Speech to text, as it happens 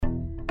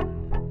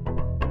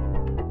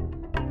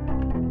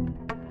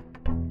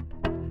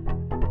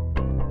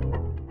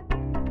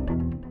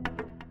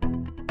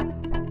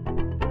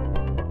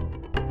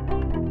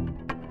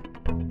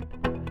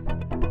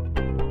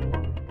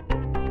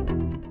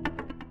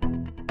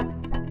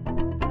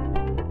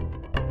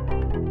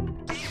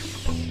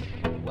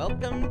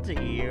Welcome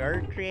to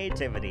Your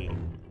Creativity,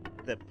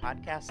 the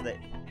podcast that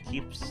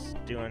keeps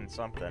doing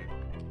something.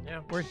 Yeah,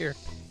 we're here.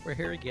 We're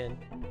here again.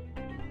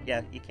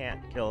 Yeah, you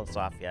can't kill us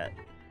off yet.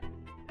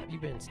 How have you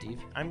been, Steve?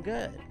 I'm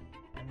good.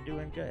 I'm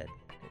doing good.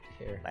 Good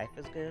to hear. Life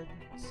is good.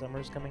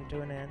 Summer's coming to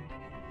an end.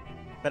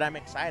 But I'm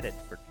excited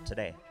for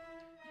today.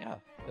 Yeah,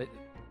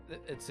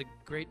 it's a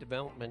great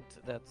development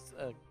that's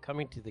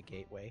coming to the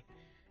Gateway.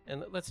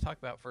 And let's talk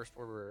about first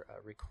where we're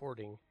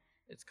recording.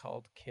 It's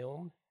called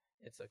Kiln.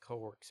 It's a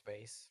co-work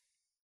space.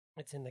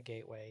 It's in the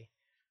Gateway,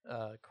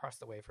 across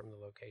the way from the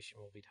location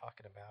we'll be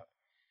talking about.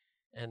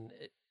 And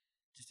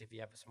just if you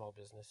have a small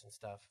business and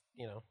stuff,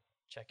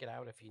 check it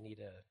out if you need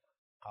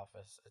a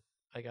office.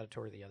 I got a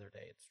tour the other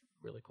day. It's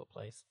a really cool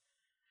place.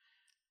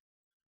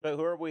 But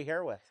who are we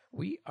here with?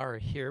 We are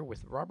here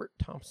with Robert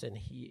Thompson.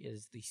 He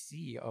is the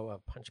CEO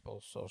of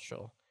Punchbowl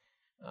Social.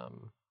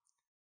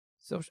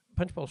 So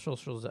Punchbowl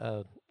Social is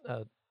a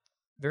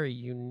very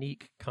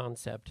unique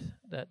concept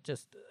that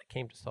just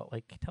came to Salt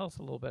Lake. Tell us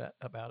a little bit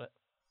about it.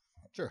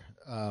 Sure.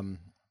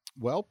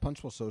 Well,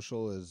 Punchbowl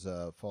Social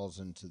falls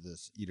into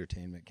this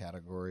entertainment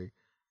category.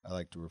 I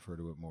like to refer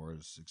to it more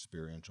as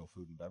experiential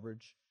food and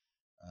beverage.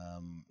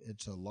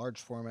 It's a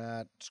large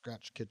format,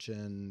 scratch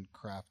kitchen,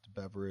 craft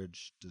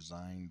beverage,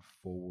 design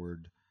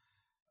forward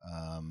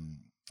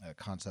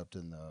concept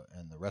in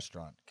the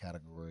restaurant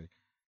category.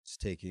 It's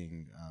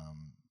taking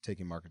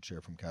market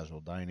share from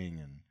casual dining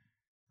and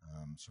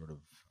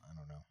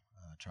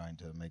trying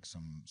to make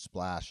some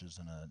splashes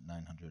in a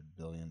 $900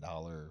 billion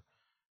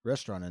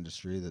restaurant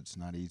industry that's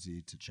not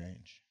easy to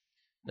change.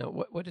 Now,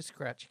 what is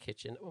Scratch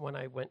Kitchen? When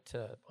I went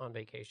on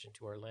vacation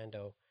to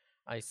Orlando,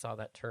 I saw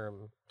that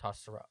term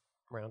tossed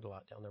around a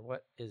lot down there.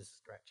 What is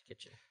Scratch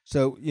Kitchen?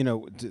 So,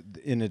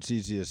 in its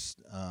easiest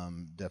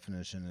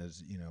definition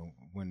is,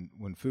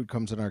 when food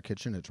comes in our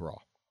kitchen, it's raw.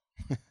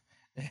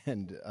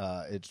 And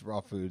it's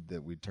raw food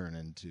that we turn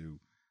into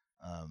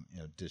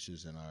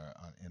dishes in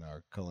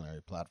our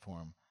culinary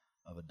platform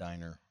of a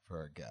diner for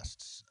our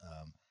guests.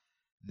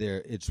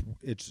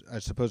 I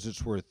suppose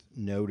it's worth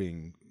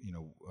noting,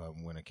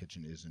 when a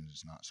kitchen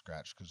is not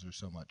scratch, because there's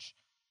so much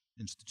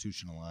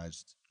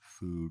institutionalized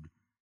food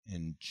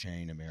in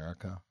chain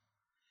America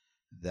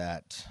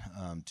that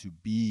to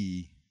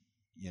be,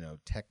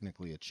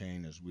 technically a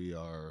chain as we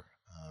are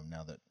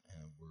now that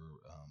we're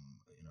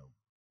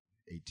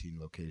 18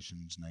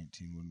 locations,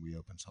 19 when we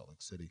opened Salt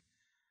Lake City.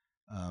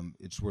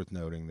 It's worth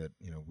noting that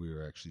we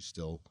are actually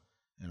still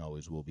and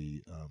always will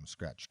be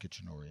scratch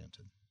kitchen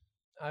oriented.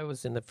 I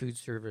was in the food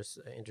service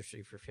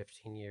industry for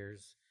 15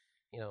 years,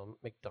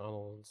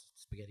 McDonald's,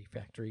 Spaghetti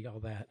Factory, all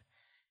that.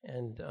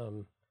 And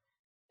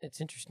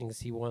it's interesting to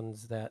see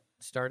ones that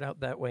start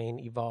out that way and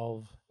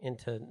evolve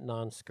into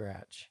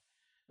non-scratch.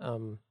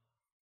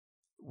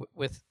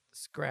 With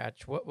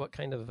scratch, what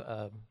kind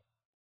of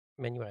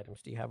menu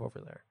items do you have over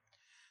there?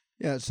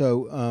 Yeah,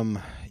 so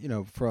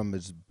from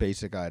as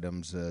basic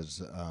items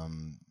as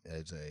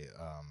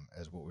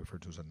what we refer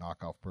to as a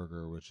knockoff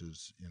burger, which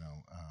is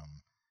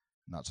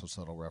not so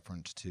subtle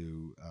reference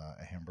to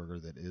a hamburger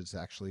that is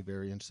actually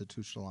very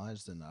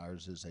institutionalized, and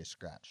ours is a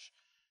scratch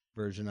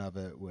version of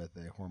it with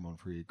a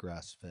hormone-free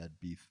grass-fed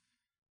beef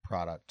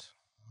product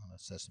on a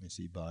sesame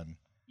seed bun.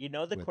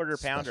 The quarter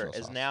pounder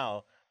is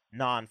now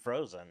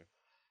non-frozen.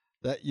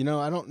 That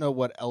I don't know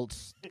what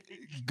else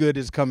good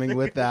is coming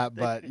with that,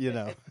 but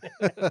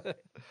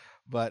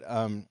but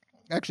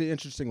actually,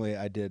 interestingly,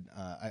 I did.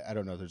 I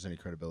don't know if there's any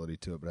credibility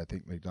to it, but I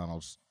think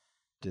McDonald's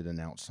did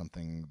announce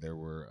something. There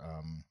were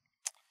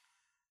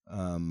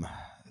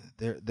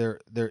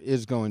there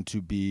is going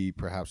to be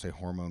perhaps a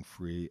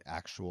hormone-free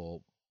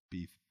actual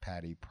beef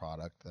patty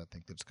product. I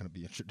think that's going to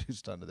be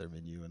introduced onto their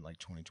menu in like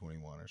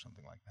 2021 or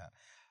something like that.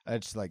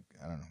 It's like,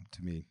 I don't know,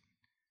 to me.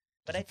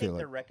 But I think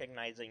they're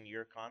recognizing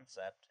your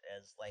concept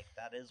as like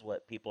that is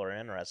what people are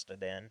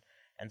interested in,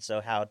 and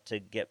so how to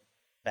get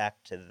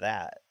back to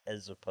that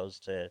as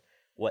opposed to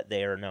what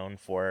they are known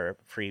for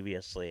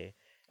previously.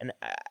 And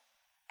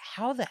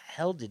how the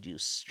hell did you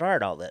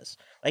start all this?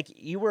 Like,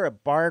 you were a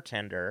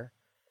bartender,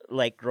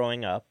 like,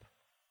 growing up.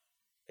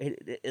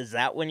 Is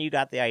that when you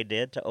got the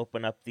idea to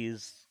open up the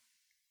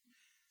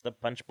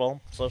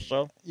Punchbowl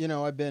Social?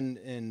 I've been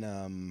in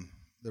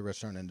the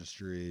restaurant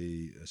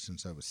industry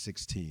since I was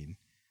 16.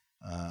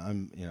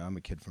 I'm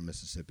a kid from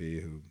Mississippi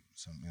who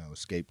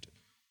escaped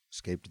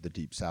the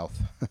deep South.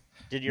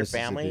 Did your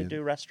family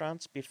do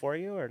restaurants before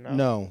you or no?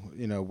 No,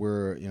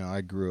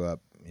 I grew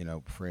up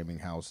framing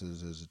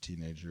houses as a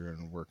teenager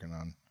and working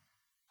on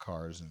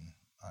cars and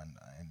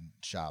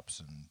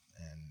shops and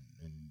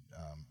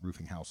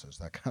roofing houses,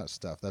 that kind of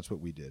stuff. That's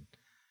what we did.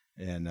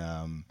 And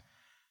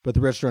but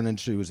the restaurant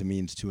industry was a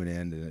means to an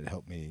end, and it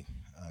helped me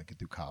get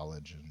through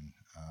college and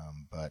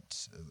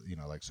but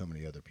like so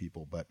many other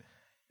people, but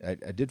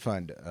I did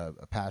find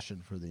a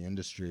passion for the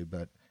industry,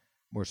 but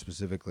more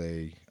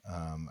specifically,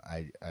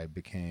 I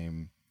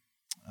became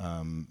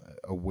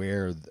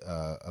aware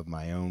of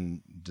my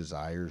own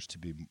desires to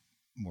be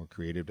more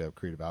creative, to have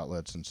creative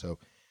outlets, and so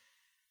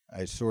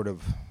I sort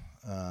of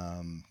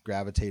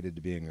gravitated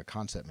to being a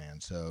concept man.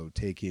 So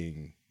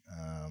taking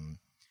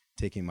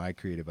taking my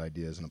creative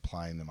ideas and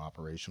applying them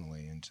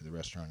operationally into the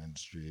restaurant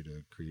industry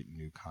to create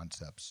new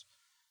concepts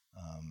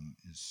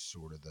is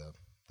sort of the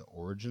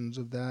origins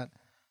of that.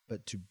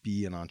 But to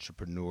be an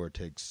entrepreneur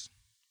takes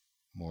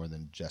more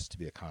than just to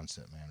be a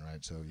concept man,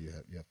 right? So you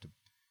have to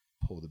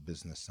pull the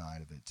business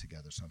side of it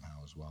together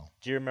somehow as well.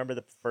 Do you remember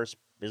the first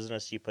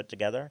business you put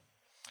together?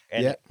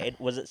 And Yeah.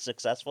 Was it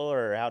successful,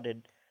 or how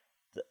did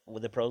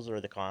the pros or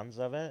the cons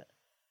of it?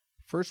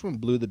 First one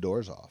blew the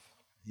doors off,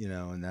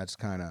 and that's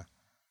kind of.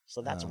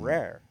 So that's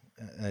rare.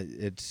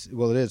 It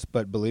is,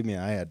 but believe me,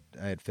 I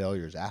had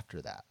failures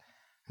after that,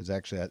 because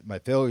actually my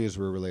failures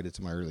were related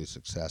to my early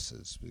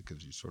successes,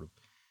 because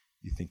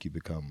you think you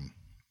become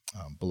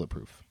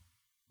bulletproof,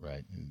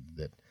 right? And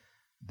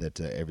that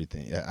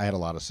everything. I had a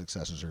lot of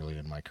successes early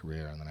in my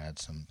career, and then I had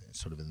some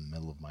sort of in the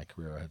middle of my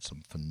career. I had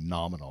some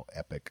phenomenal,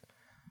 epic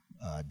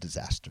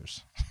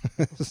disasters.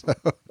 So,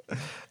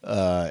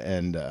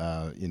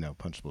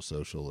 Punchbowl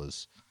Social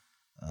is,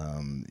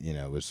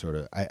 was sort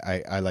of.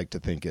 I like to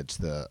think it's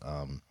the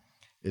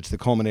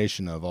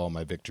culmination of all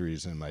my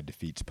victories and my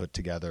defeats put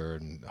together,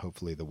 and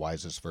hopefully the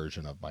wisest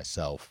version of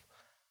myself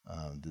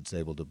that's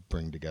able to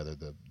bring together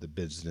the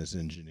business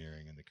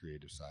engineering and the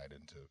creative side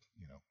into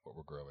what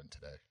we're growing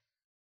today.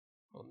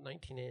 Well,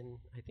 19 in,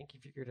 I think you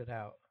figured it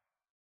out.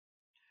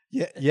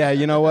 Yeah.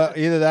 You know what?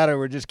 Either that, or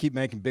we just keep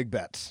making big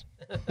bets.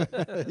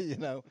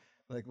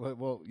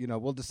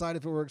 We'll decide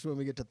if it works when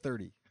we get to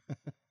 30.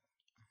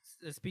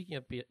 Speaking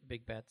of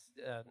big bets,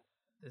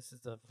 this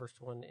is the first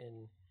one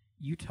in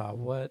Utah.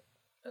 What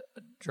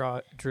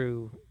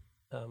drew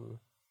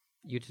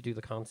you to do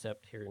the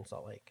concept here in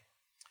Salt Lake?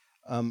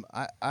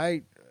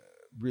 I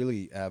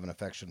really have an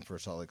affection for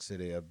Salt Lake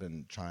City. I've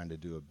been trying to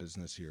do a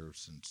business here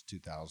since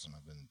 2000.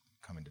 I've been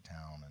coming to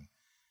town and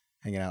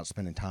hanging out,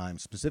 spending time,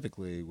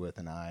 specifically with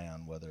an eye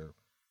on whether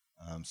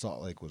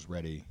Salt Lake was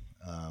ready.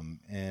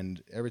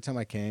 And every time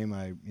I came,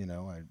 I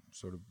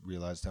sort of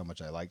realized how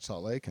much I liked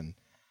Salt Lake, and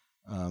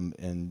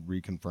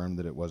reconfirmed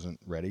that it wasn't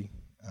ready.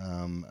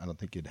 I don't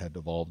think it had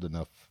evolved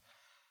enough,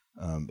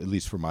 at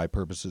least for my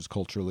purposes,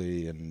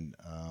 culturally, and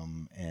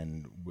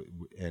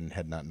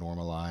had not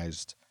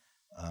normalized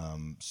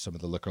some of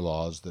the liquor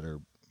laws that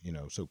are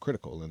so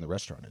critical in the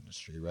restaurant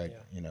industry, right?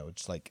 Yeah.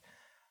 It's like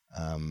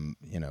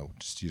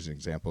just use an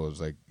example, is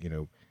like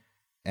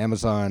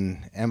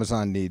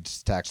Amazon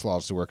needs tax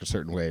laws to work a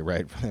certain way,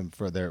 right?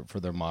 For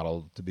their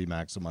model to be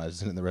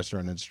maximized. And in the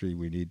restaurant industry,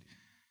 we need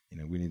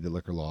the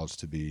liquor laws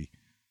to be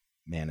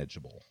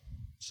manageable.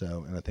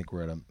 So, and I think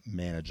we're at a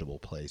manageable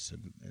place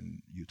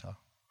in Utah.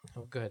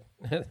 Oh, good,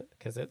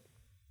 because it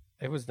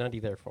was nutty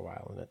there for a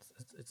while, and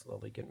it's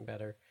slowly getting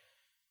better.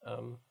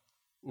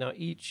 Now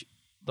each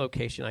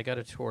location, I got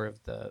a tour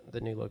of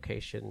the new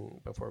location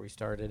before we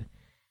started,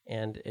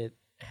 and it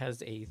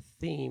has a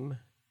theme,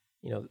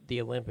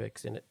 the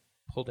Olympics, and it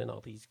pulled in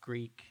all these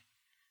Greek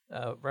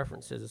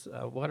references.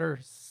 What are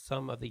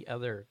some of the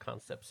other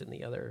concepts in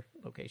the other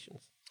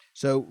locations?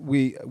 So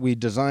we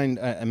designed.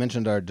 I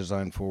mentioned our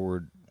design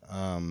forward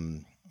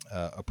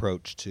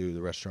approach to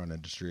the restaurant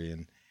industry,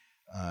 and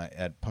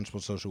at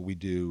Punchbowl Social we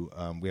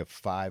have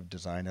 5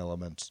 design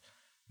elements: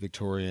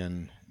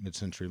 Victorian,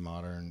 mid-century,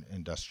 modern,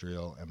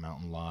 industrial, and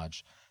mountain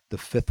lodge. The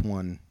 5th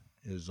one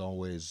is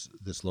always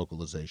this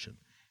localization,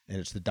 and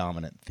it's the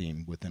dominant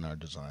theme within our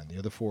design. The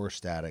other 4 are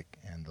static,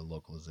 and the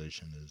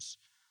localization is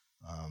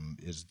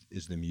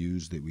the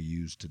muse that we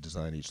use to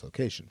design each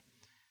location.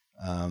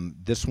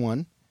 This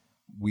one,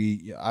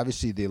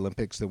 obviously the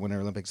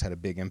Winter Olympics had a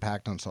big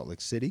impact on Salt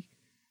Lake City,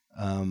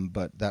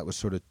 but that was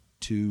sort of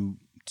too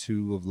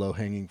of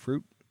low-hanging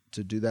fruit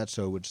to do that.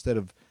 So instead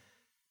of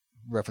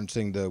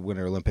referencing the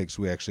Winter Olympics,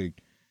 we actually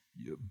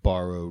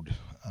borrowed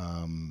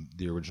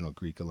the original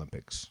Greek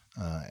Olympics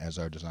as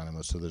our design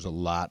element. So there's a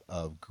lot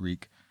of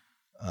Greek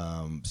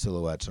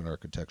silhouettes and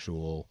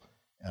architectural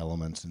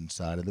elements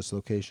inside of this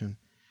location,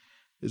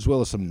 as well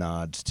as some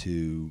nods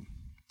to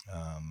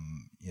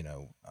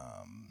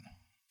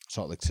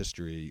Salt Lake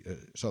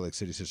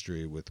City's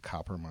history with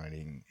copper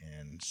mining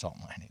and salt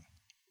mining.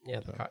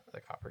 Yeah,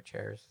 the copper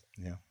chairs.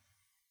 Yeah.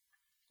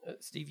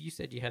 Steve, you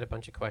said you had a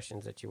bunch of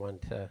questions that you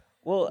wanted to.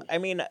 Well, I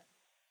mean,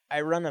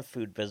 I run a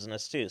food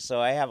business too, so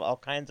I have all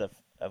kinds of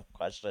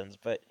questions,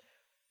 but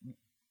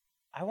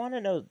I want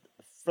to know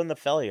from the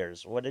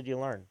failures, what did you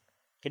learn?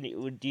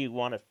 Would you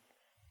want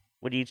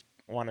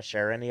to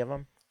share any of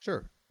them?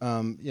 Sure.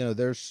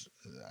 There's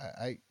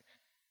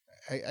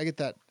I get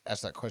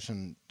asked that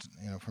question,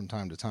 from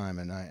time to time,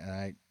 and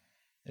I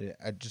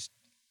just,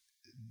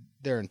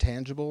 they're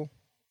intangible,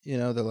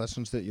 the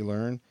lessons that you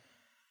learn,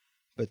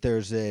 but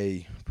there's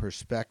a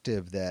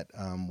perspective that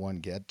one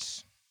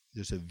gets.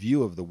 There's a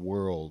view of the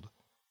world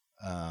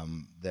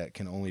that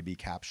can only be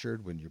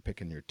captured when you're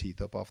picking your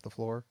teeth up off the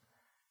floor,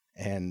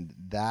 and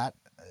that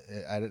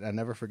I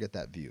never forget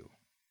that view,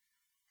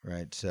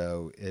 right?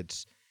 So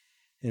it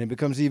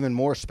becomes even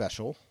more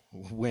special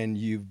when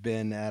you've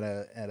been at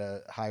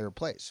a higher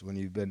place, when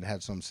you've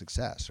had some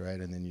success, right?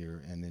 And then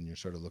you're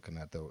sort of looking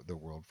at the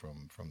world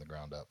from the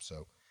ground up.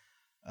 So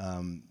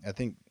I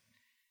think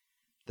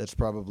that's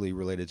probably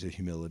related to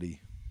humility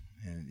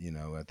And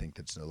I think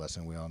that's a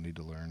lesson we all need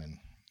to learn.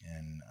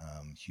 And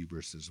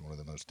hubris is one of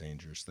the most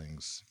dangerous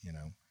things.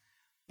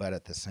 But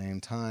at the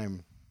same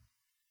time,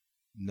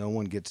 no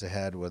one gets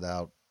ahead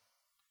without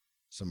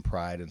some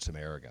pride and some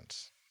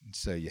arrogance.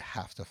 So you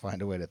have to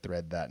find a way to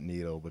thread that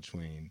needle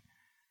between,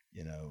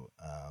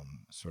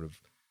 sort of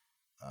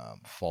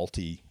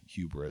faulty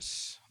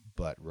hubris,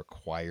 but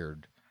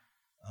required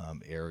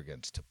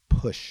arrogance to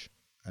push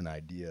an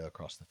idea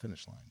across the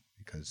finish line.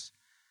 Because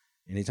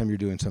anytime you're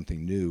doing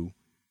something new,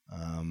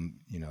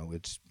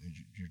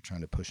 you're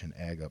trying to push an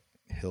egg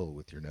uphill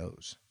with your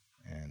nose,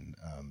 and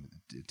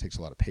it takes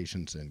a lot of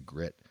patience and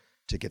grit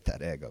to get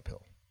that egg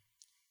uphill.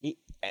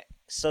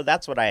 So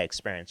that's what I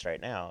experience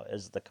right now,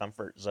 is the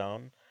comfort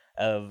zone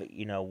of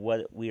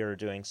what we are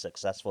doing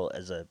successful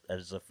as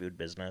a food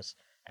business.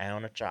 I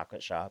own a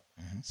chocolate shop,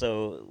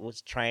 so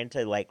was trying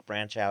to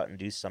branch out and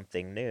do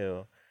something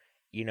new.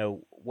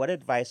 What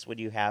advice would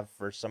you have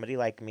for somebody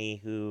like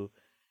me who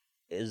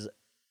is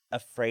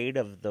afraid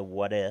of the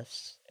what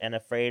ifs and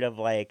afraid of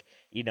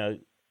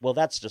well,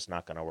 that's just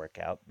not going to work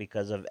out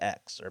because of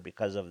X or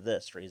because of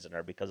this reason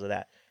or because of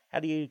that. How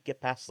do you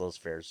get past those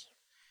fears?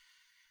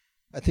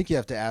 I think you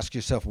have to ask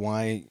yourself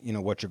why,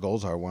 what your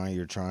goals are, why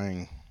you're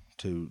trying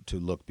to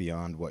look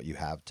beyond what you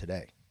have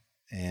today.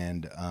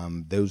 And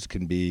those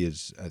can be,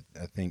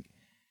 I think,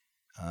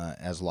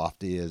 as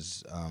lofty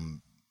as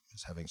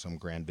having some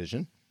grand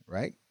vision,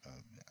 right?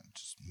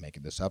 Just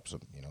making this up,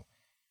 some,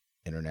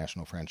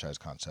 international franchise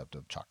concept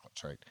of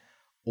chocolates, right?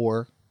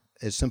 Or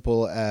as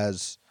simple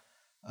as,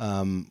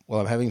 I'm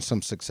having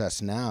some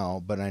success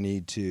now, but I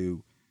need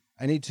to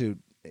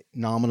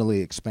nominally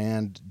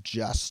expand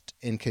just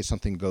in case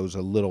something goes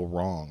a little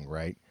wrong,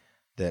 right?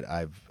 That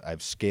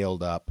I've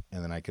scaled up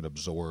and then I could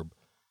absorb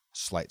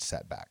slight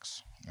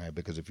setbacks, right?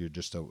 Because if you're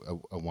just a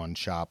one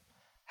shop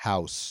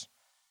house,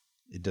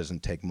 it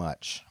doesn't take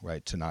much,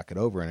 right, to knock it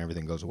over and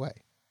everything goes away.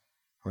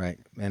 Right.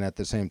 And at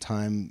the same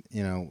time,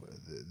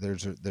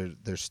 there's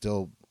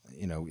still,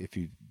 if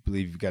you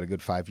believe you've got a good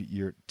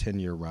 5-year,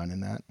 10-year run in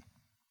that,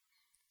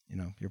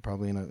 you're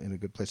probably in a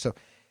good place. So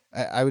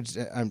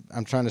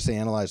I'm trying to say,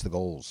 analyze the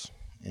goals.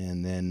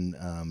 And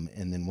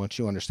then once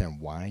you understand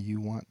why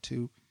you want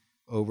to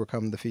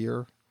overcome the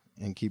fear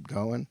and keep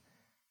going,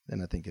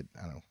 then I think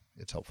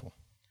it's helpful.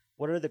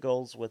 What are the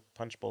goals with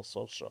Punch Bowl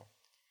Social?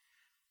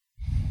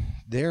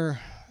 They're,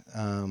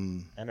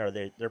 and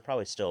they're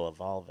probably still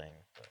evolving.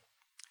 But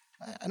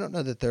I don't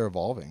know that they're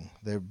evolving.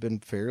 They've been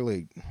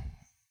fairly,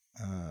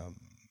 I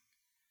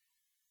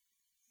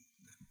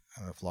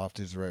don't know if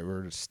lofty is the right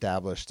word,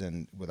 established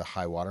and with a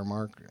high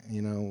watermark,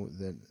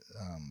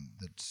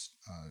 that's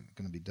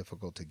going to be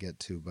difficult to get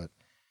to. But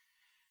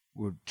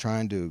we're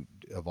trying to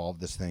evolve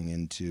this thing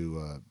into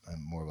a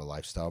more of a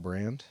lifestyle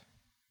brand.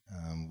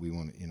 We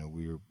want,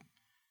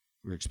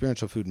 we're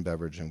experiential food and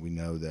beverage, and we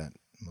know that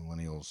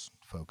millennials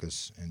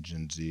focus and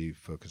Gen Z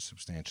focus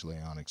substantially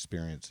on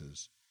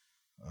experiences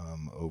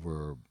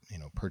over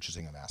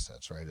purchasing of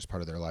assets, right, as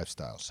part of their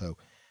lifestyle. So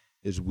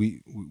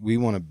we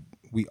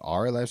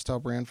are a lifestyle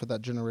brand for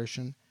that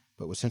generation.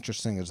 But what's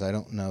interesting is I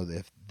don't know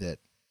that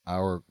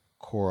our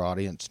core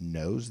audience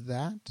knows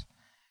that,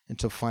 and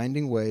so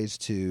finding ways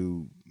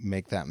to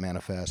make that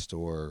manifest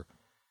or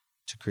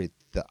to create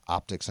the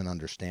optics and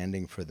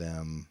understanding for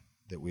them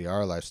that we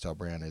are a lifestyle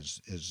brand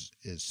is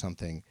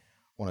something,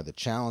 one of the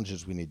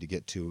challenges we need to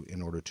get to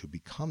in order to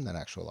become that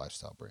actual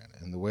lifestyle brand.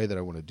 And the way that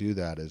I want to do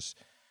that is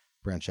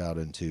branch out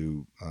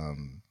into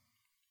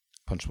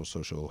Punch Bowl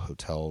Social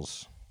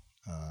hotels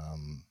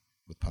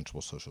with Punch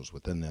Bowl Socials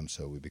within them,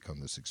 so we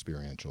become this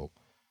experiential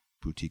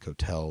boutique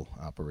hotel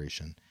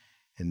operation,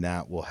 and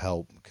that will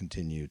help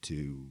continue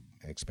to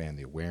expand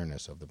the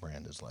awareness of the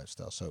brand as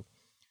lifestyle. So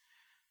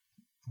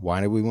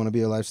why do we want to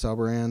be a lifestyle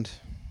brand?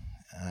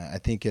 I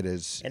think it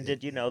is. And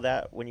did you know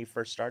that when you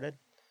first started,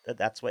 that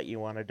that's what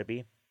you wanted to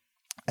be?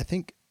 I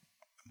think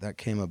that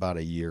came about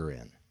a year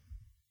in,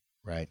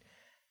 right?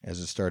 As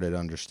I started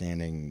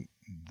understanding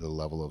the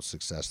level of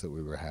success that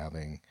we were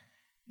having,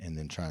 and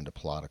then trying to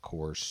plot a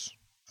course,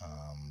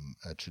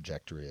 a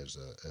trajectory as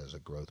a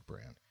growth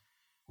brand.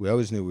 We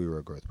always knew we were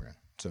a growth brand.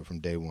 So from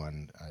day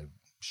one, I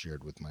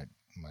shared with my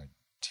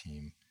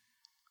team,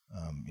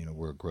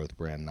 we're a growth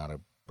brand, not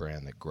a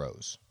brand that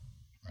grows,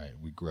 right?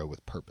 We grow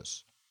with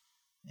purpose.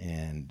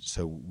 And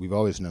so we've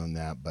always known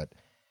that, but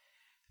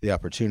the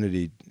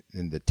opportunity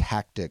and the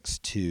tactics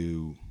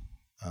to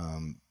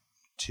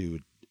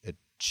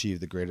achieve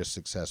the greatest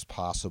success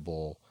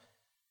possible,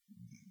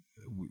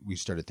 we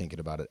started thinking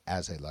about it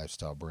as a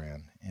lifestyle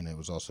brand, and it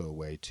was also a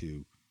way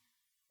to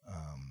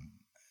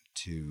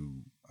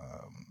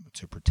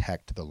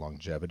protect the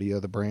longevity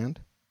of the brand,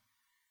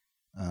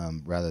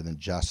 rather than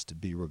just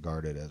be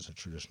regarded as a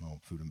traditional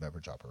food and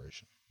beverage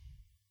operation.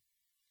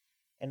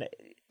 And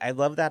I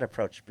love that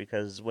approach,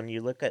 because when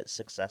you look at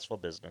successful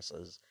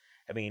businesses,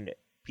 I mean,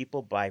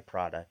 people buy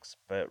products,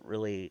 but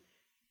really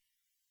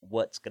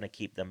what's going to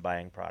keep them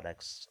buying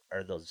products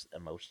are those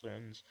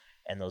emotions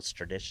and those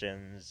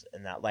traditions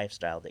and that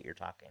lifestyle that you're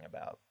talking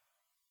about.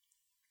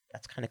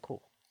 That's kind of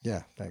cool.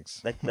 Yeah,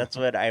 thanks. That's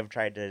what I've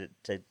tried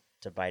to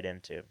to bite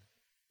into.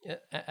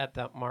 At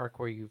that mark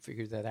where you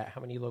figured that out,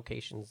 how many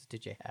locations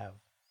did you have?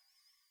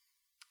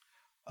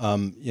 I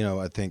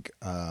think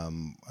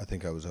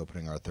I was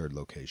opening our third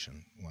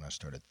location when I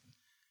started,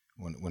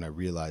 when I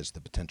realized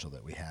the potential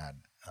that we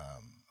had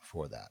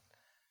for that.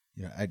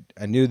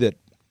 I knew that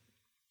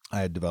I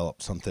had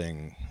developed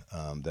something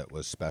that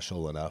was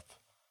special enough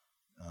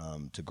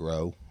to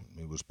grow.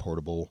 It was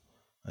portable.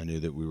 I knew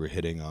that we were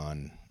ahead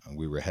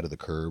of the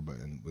curve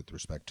and with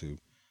respect to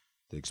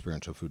the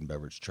experiential food and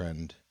beverage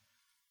trend.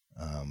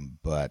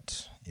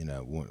 But I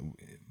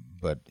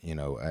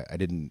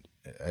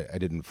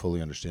didn't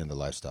fully understand the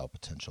lifestyle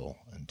potential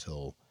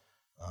until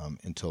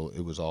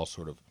it was all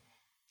sort of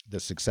the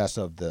success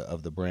of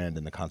the brand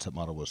and the concept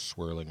model was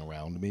swirling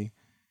around me,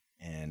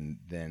 and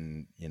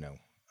then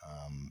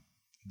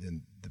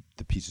then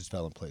the pieces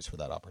fell in place for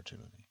that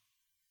opportunity.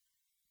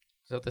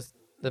 So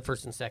the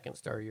first and second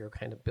store, you're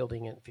kind of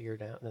building it and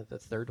figured out, and the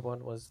third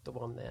one was the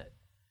one that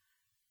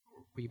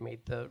we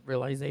made the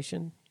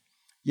realization.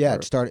 Yeah,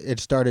 it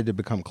started to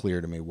become clear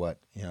to me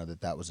what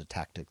that was a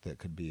tactic that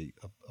could be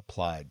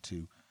applied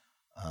to,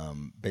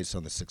 based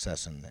on the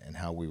success and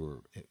how we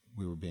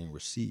were being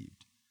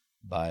received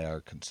by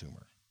our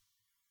consumer,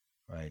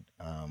 right?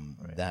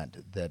 Right.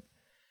 That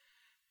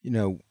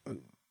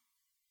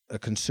a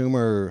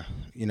consumer,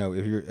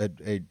 if you're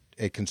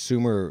a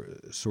consumer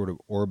sort of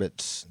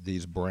orbits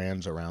these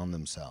brands around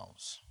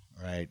themselves,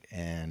 right?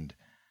 And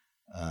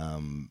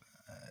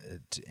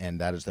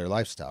that is their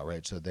lifestyle,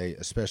 right? So they,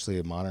 especially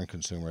a modern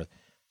consumer,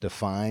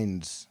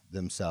 defines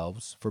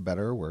themselves, for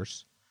better or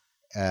worse,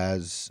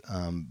 as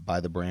by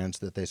the brands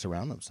that they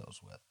surround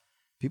themselves with.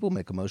 People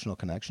make emotional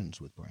connections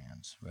with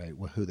brands, right?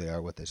 Who they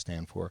are, what they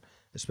stand for,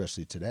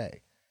 especially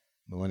today.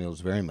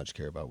 Millennials very much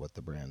care about what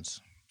the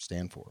brands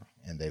stand for,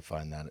 and they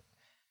find that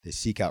they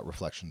seek out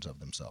reflections of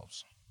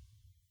themselves.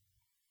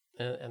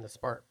 And the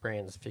smart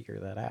brands figure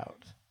that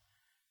out.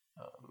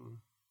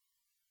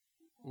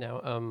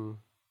 Now,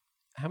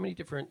 how many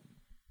different,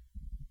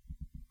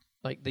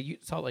 like the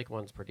Salt Lake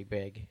one's pretty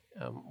big.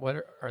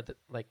 What are the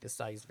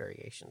size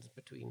variations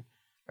between?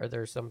 Are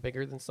there some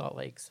bigger than Salt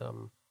Lake?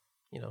 Some,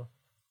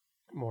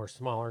 more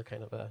smaller,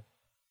 kind of a.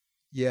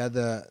 Yeah,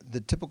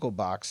 the typical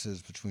box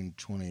is between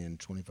 20 and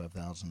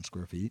 25,000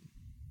 square feet.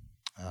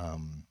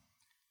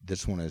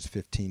 This one is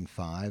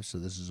 15.5, so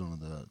this is one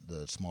of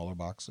the smaller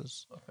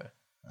boxes. Okay.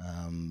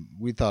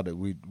 We thought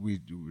we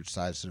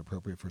sized it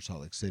appropriate for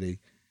Salt Lake City.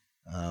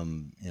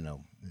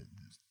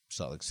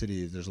 Salt Lake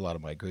City, there's a lot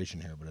of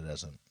migration here, but it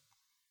hasn't.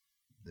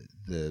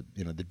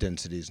 The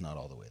density is not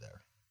all the way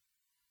there.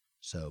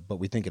 So, but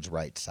we think it's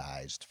right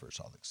sized for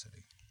Salt Lake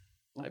City.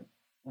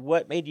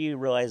 What made you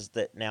realize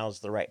that now is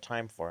the right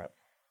time for it?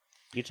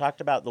 You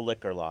talked about the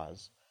liquor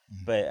laws,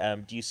 mm-hmm.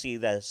 but do you see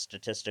the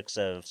statistics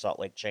of Salt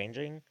Lake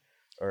changing,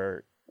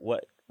 or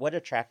what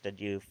attracted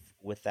you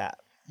with that?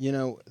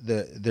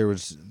 There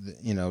was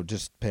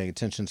just paying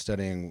attention,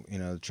 studying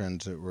the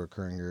trends that were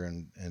occurring here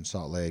in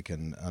Salt Lake,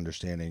 and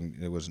understanding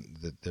it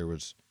wasn't that there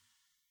was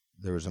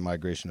a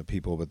migration of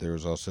people, but there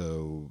was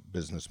also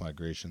business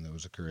migration that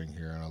was occurring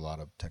here, and a lot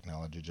of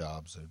technology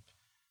jobs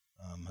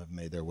have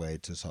made their way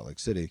to Salt Lake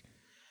City.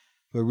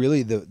 But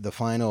really, the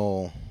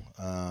final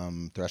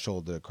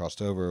threshold that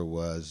crossed over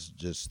was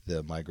just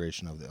the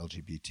migration of the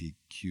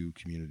LGBTQ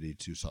community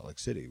to Salt Lake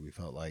City. We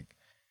felt like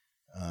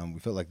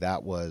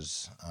that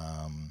was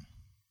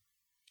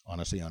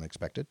honestly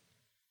unexpected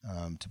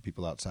to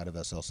people outside of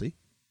SLC.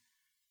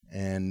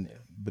 And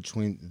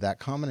between that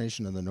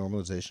combination of the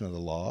normalization of the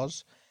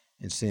laws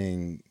and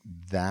seeing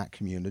that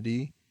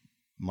community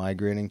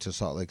migrating to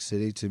Salt Lake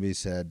City, to me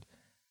said,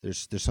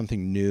 there's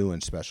something new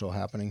and special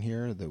happening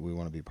here that we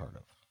want to be part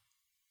of.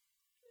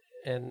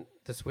 And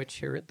the switch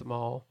here at the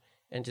mall,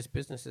 and just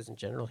businesses in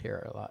general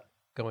here, are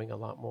going a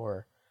lot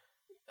more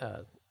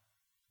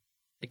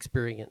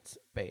experience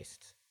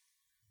based.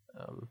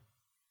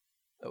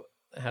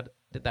 How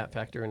did that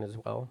factor in as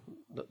well?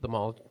 The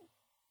mall,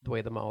 the way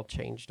the mall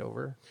changed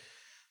over.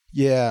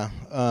 Yeah,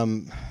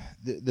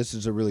 this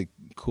is a really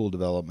cool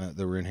development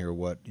that we're in here.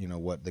 What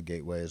the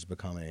Gateway is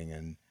becoming,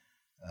 and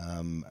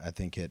I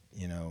think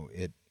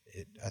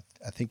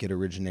I think it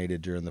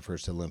originated during the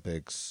first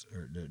Olympics,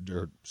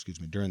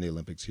 during the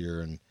Olympics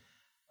here, and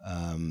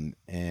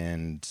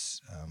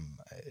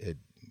it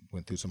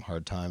went through some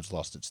hard times,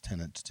 lost its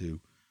tenants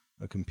to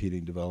a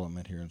competing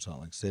development here in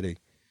Salt Lake City,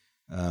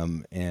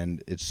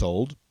 and it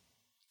sold.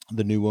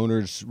 The new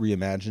owners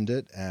reimagined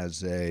it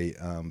as a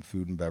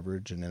food and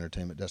beverage and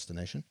entertainment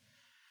destination.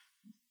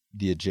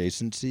 The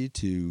adjacency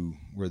to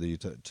where the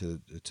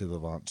to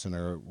Levant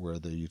Center, where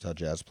the Utah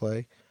Jazz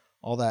play,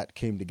 all that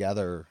came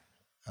together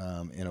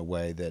in a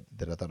way that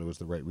I thought it was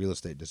the right real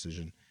estate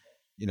decision.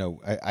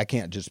 I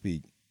can't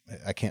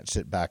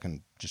sit back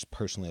and just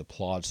personally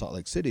applaud Salt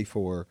Lake City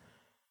for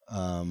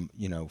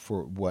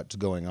for what's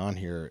going on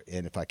here,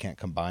 and if I can't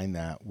combine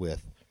that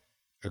with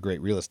a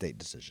great real estate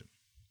decision,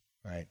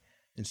 right?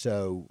 And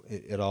so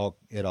it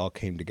all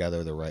came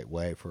together the right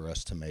way for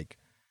us to make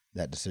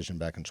that decision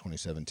back in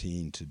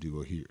 2017 to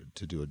do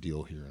a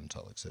deal here in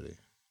Salt Lake City.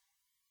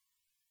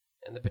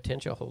 And the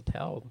potential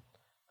hotel,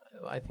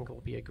 I think,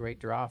 will be a great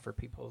draw for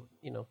people,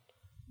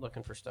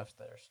 looking for stuff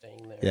that are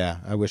staying there. Yeah,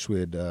 I wish we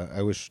had.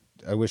 I wish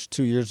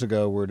 2 years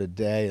ago were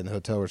today and the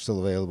hotel were still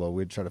available.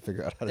 We'd try to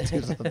figure out how to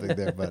do something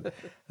there, but I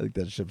think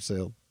that ship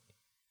sailed.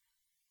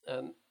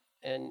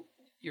 And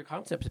your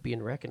concept is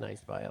being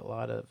recognized by a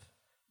lot of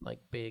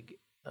big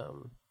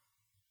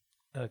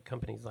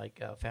companies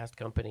like Fast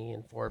Company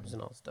and Forbes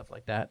and all stuff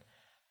like that.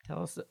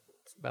 Tell us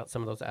about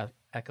some of those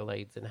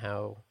accolades and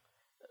how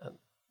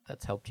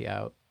that's helped you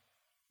out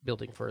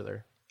building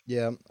further.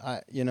 Yeah,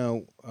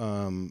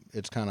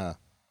 it's kind of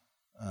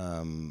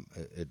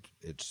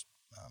it's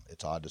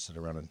odd to sit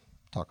around and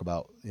talk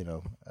about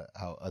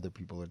how other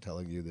people are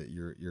telling you that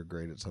you're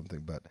great at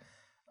something, but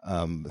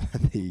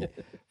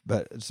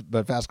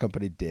but Fast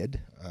Company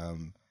did.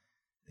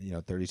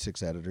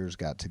 36 editors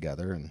got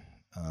together and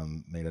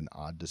made an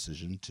odd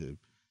decision to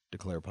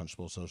declare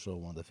Punchbowl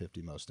Social one of the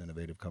 50 most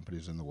innovative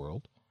companies in the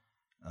world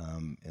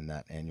in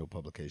that annual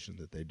publication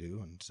that they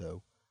do. And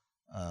so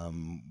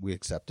we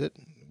accept it.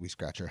 We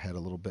scratch our head a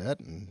little bit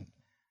and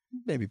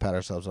maybe pat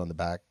ourselves on the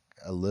back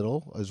a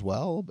little as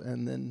well.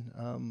 And then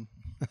I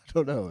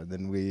don't know. And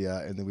then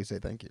we say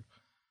thank you.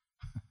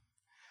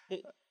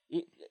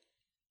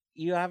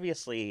 You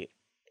obviously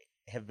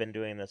have been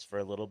doing this for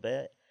a little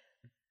bit.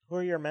 Who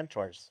are your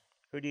mentors?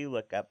 Who do you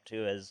look up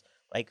to as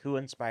who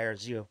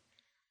inspires you?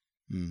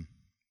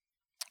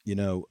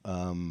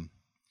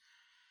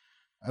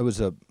 I was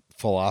a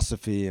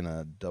philosophy and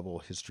a double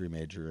history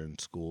major in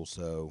school,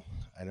 so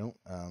I don't.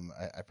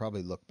 I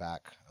probably look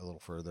back a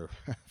little further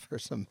for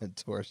some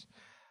mentors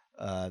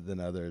than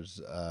others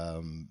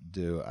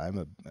do. I'm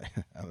a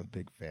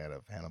big fan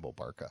of Hannibal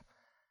Barca.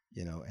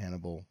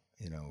 Hannibal.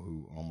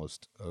 Who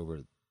almost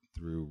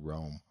overthrew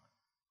Rome.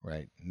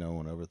 Right, no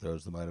one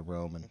overthrows the might of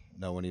Rome, and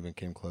no one even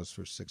came close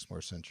for 6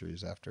 more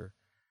centuries after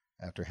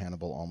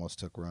Hannibal almost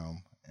took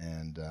Rome.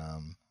 And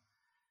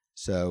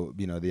so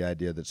the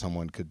idea that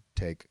someone could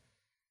take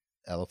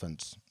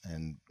elephants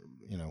and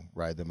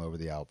ride them over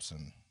the Alps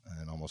and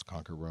almost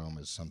conquer Rome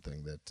is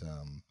something that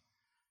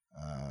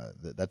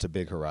that's a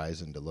big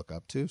horizon to look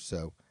up to.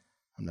 So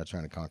I'm not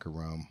trying to conquer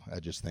Rome.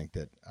 I just think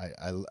that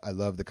I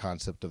love the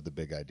concept of the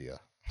big idea.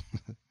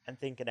 And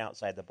thinking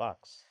outside the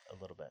box a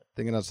little bit.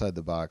 Thinking outside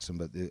the box,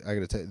 but I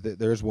got to tell you,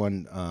 there's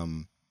one,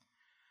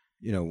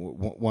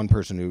 one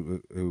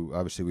person who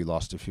obviously we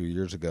lost a few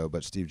years ago,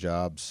 but Steve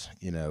Jobs,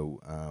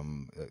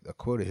 a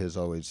quote of his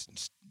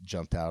always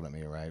jumped out at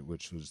me, right?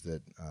 Which was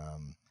that,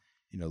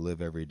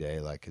 live every day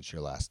like it's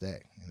your last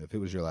day. And if it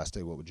was your last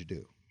day, what would you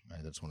do?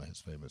 Right? That's one of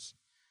his famous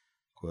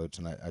quotes,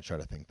 and I try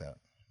to think that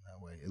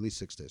way, at least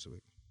 6 days a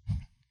week.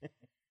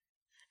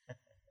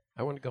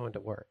 I want to go into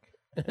work.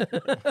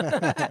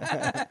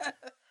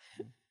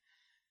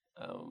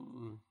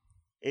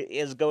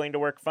 Is going to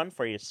work fun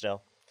for you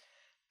still?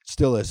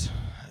 Still is.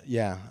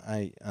 Yeah,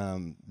 I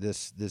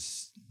this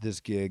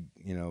gig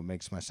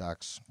makes my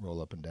socks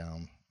roll up and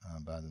down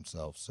by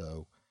themselves.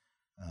 So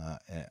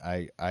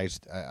I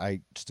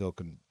still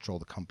control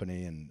the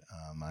company, and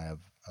I have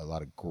a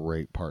lot of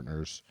great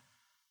partners.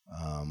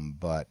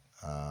 But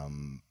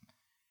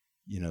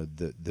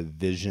the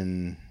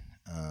vision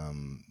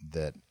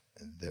that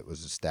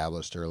was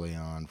established early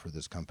on for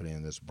this company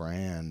and this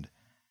brand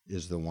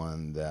is the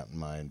one that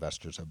my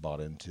investors have bought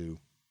into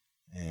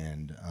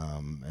and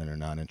are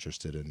not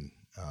interested in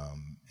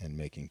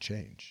making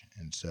change.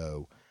 And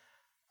so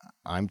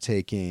I'm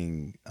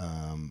taking,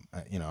 I'm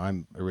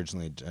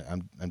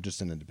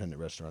just an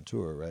independent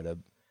restaurateur, right?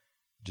 I've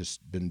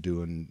just been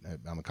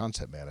I'm a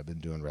concept man. I've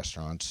been doing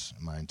restaurants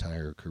my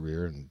entire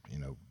career and,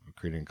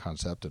 creating a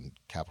concept and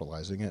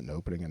capitalizing it and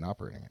opening and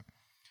operating it.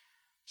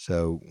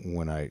 So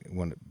when I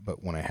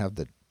have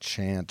the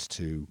chance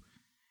to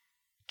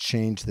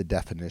change the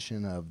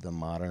definition of the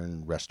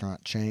modern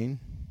restaurant chain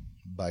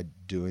by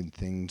doing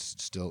things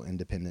still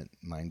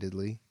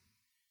independent-mindedly,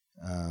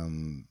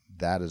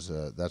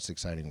 that's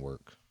exciting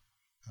work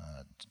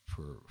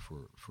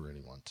for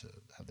anyone to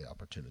have the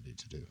opportunity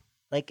to do.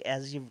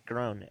 As you've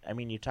grown,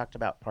 you talked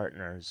about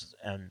partners,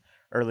 and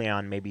early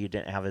on maybe you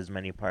didn't have as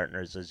many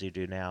partners as you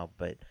do now,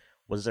 but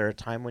was there a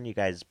time when you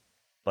guys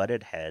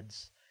butted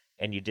heads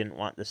and you didn't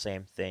want the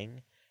same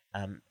thing?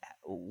 How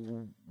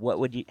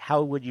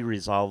would you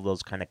resolve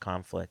those kind of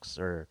conflicts?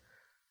 Or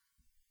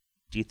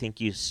do you think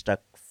you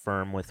stuck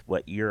firm with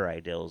what your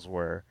ideals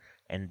were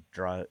and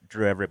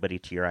drew everybody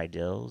to your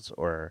ideals?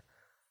 Or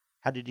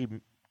how did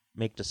you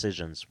make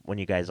decisions when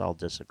you guys all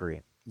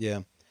disagree?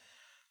 Yeah.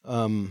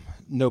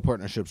 No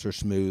partnerships are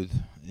smooth.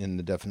 In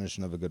the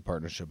definition of a good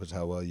partnership is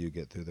how well you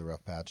get through the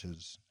rough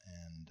patches.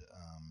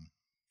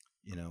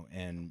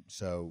 And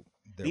so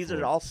these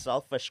are all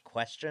selfish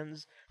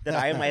questions that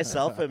I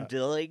myself am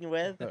dealing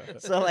with.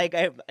 So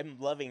I'm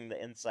loving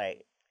the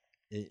insight.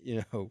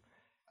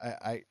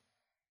 I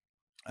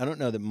don't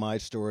know that my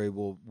story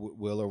will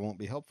or won't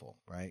be helpful,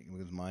 right?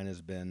 Because mine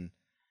has been,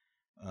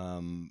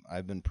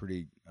 I've been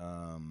pretty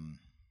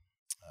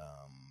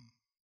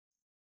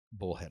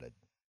bullheaded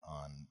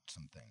on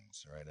some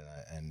things, right?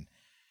 And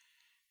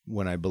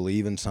when I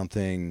believe in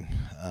something,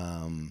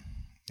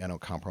 I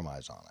don't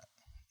compromise on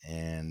it.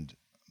 And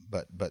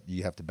but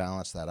you have to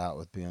balance that out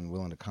with being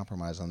willing to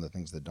compromise on the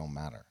things that don't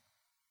matter.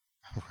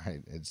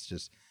 Right? It's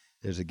just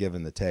there's a give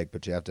and the take,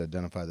 but you have to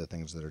identify the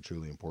things that are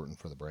truly important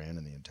for the brand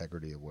and the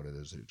integrity of what it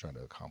is that you're trying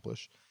to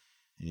accomplish.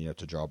 And you have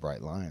to draw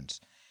bright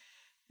lines.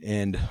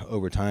 And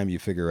over time, you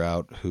figure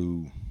out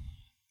who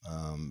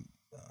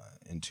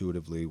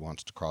intuitively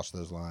wants to cross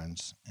those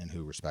lines and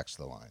who respects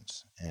the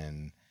lines.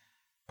 And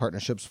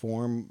partnerships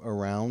form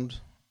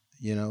around,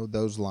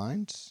 those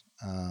lines.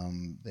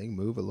 They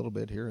move a little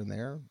bit here and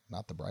there,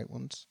 not the bright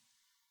ones.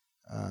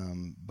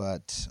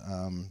 But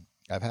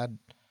I've had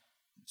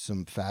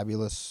some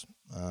fabulous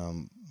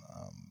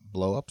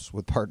blow-ups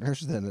with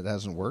partners that it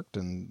hasn't worked.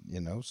 And,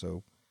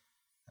 so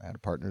I had a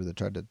partner that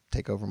tried to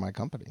take over my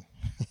company.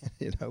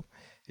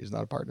 He's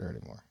not a partner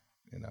anymore.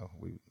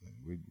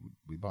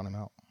 We bought him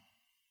out.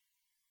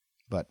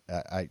 But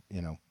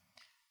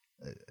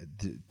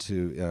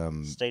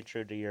to stay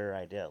true to your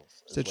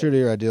ideals. Stay true to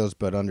your ideals,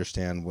 but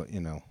understand what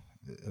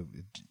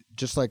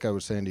just like I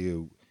was saying to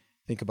you,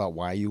 think about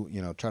why you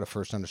try to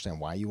first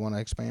understand why you want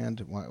to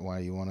expand, why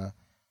you want to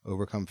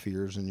overcome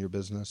fears in your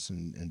business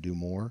and do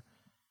more.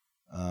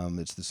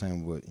 It's the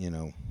same with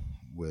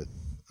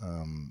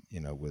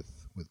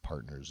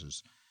partners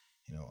is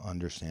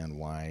understand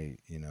why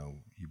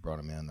you brought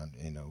them in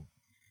and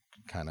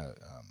kind of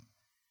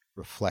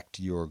reflect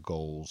your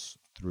goals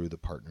through the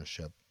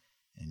partnership,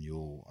 and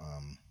you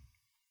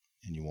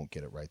won't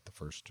get it right the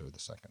first or the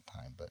second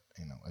time, but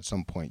at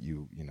some point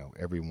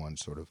everyone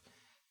sort of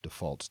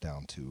defaults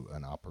down to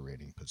an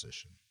operating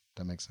position.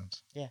 That makes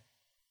sense? Yeah.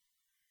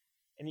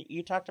 And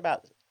you talked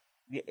about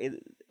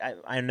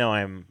I know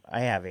I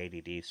have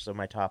ADD, so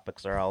my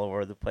topics are all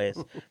over the place.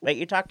 But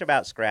you talked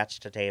about scratch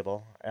to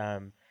table,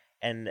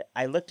 and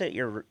I looked at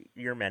your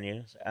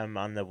menus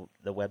on the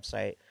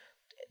website.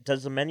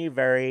 Does the menu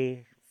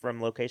vary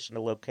from location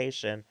to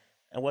location?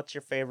 And what's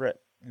your favorite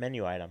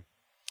menu item?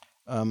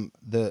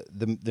 The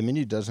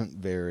menu doesn't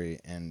vary,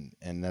 and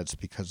that's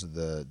because of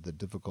the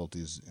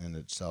difficulties in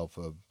itself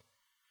of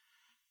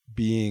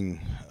being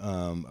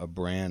a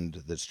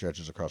brand that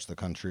stretches across the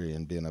country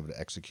and being able to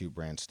execute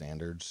brand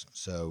standards.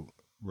 So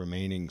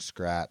remaining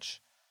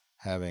scratch,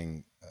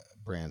 having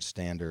brand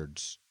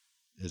standards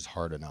is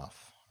hard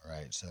enough,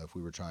 right? So if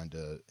we were trying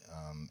to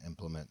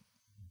implement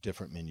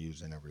different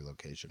menus in every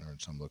location or in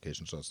some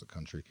locations across the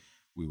country,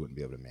 we wouldn't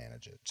be able to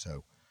manage it.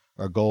 So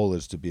our goal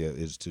is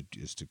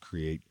to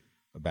create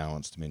a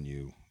balanced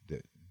menu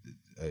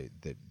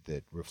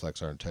that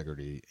reflects our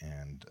integrity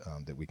and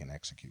that we can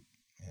execute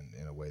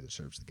in a way that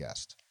serves the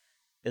guest.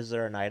 Is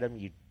there an item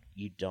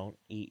you don't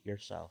eat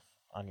yourself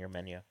on your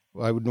menu?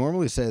 Well, I would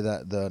normally say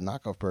that the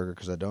knockoff burger,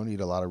 because I don't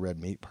eat a lot of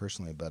red meat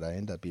personally, but I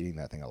end up eating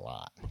that thing a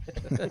lot.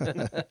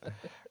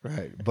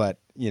 Right. But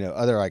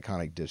other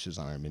iconic dishes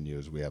on our menu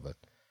is we have a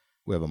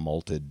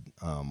malted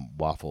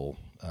waffle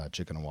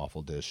chicken and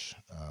waffle dish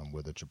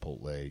with a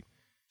chipotle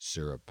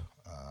syrup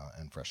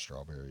and fresh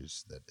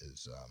strawberries that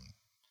is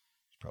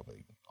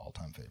probably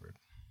all-time favorite.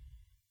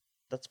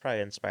 That's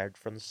probably inspired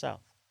from the South.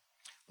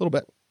 A little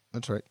bit.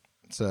 That's right.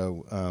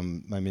 So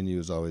my menu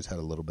has always had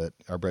a little bit.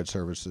 Our bread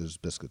service is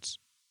biscuits,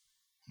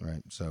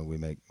 right? So we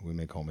make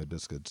homemade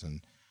biscuits,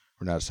 and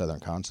we're not a Southern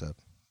concept,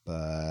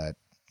 but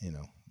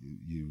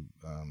you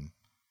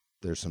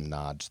there's some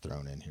nods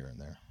thrown in here and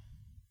there.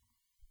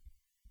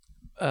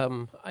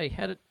 I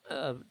had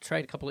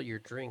tried a couple of your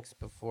drinks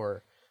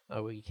before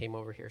we came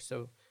over here.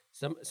 So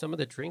some of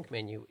the drink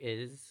menu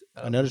is.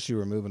 I noticed you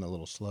were moving a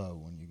little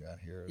slow when you got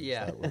here.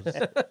 Yeah,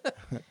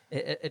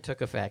 it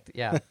took effect.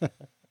 Yeah,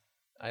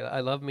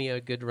 I love me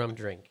a good rum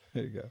drink.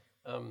 There you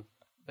go.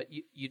 But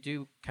you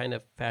do kind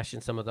of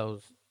fashion some of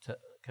those to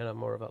kind of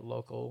more of a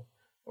local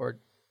or.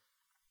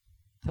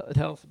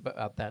 Tell us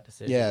about that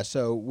decision. Yeah,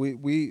 so we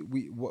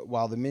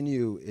while the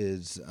menu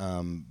is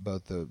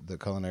both the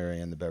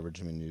culinary and the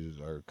beverage menus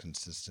are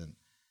consistent,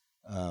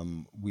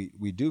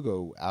 we do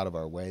go out of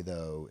our way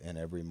though in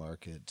every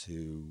market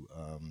to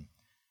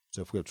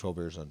so if we have 12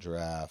 beers on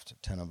draft,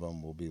 10 of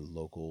them will be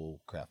local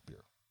craft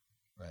beer,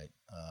 right?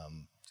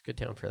 It's a good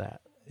town for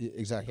that.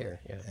 Exactly. Here,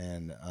 yeah.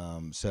 And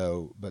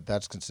but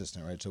that's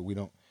consistent, right? So we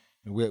don't.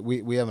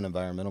 We have an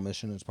environmental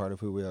mission as part of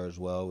who we are as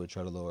well. We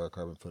try to lower our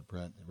carbon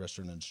footprint. The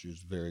restaurant industry is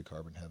very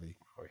carbon heavy.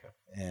 Oh, yeah.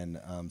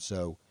 And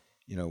so,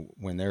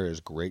 when there is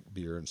great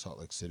beer in Salt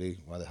Lake City,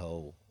 why the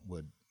hell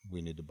would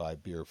we need to buy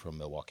beer from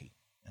Milwaukee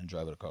and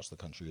drive it across the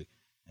country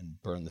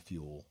and burn the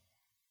fuel,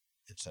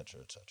 et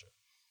cetera, et cetera.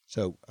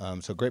 So,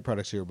 so great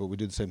products here, but we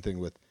do the same thing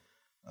with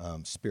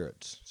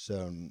spirits.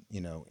 So,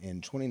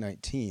 in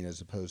 2019, as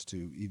opposed to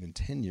even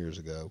 10 years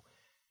ago,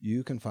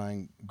 you can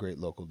find great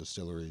local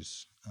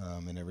distilleries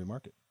in every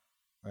market,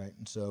 right?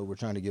 And so we're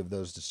trying to give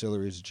those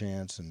distilleries a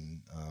chance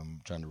and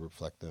trying to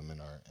reflect them in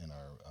our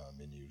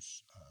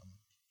menus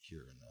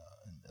here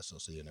in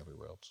SLC and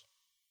everywhere else.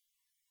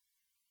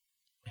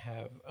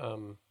 Have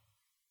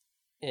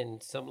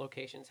in some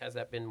locations, has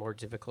that been more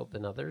difficult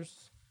than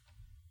others,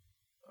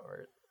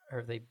 or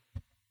have they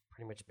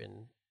pretty much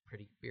been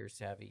pretty beer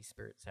savvy,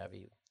 spirit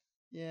savvy?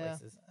 Yeah,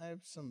 places? I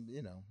have some,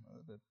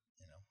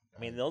 I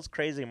mean, those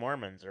crazy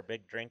Mormons are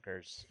big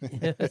drinkers.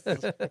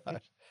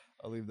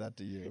 I'll leave that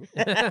to you.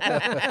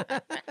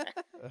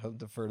 I'll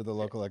defer to the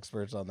local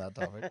experts on that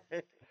topic.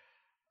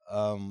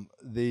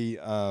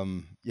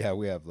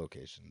 We have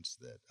locations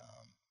that,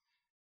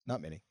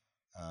 not many,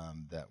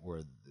 that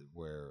where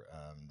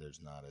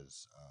there's not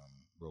as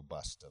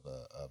robust of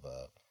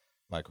a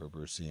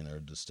microbrew scene or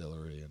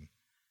distillery, and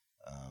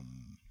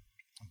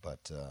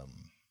but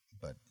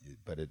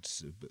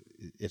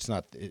it's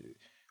not.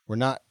 We're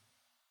not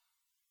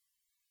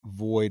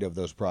void of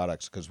those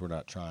products because we're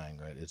not trying,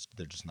 right?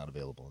 They're just not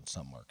available in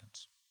some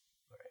markets.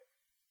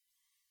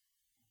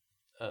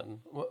 Right.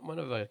 One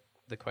of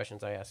the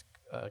questions I ask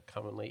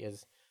commonly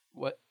is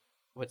what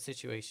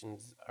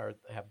situations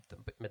have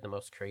been the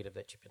most creative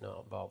that you've been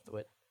involved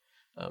with?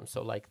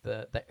 So like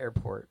the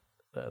airport,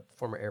 the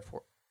former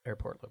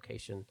airport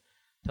location.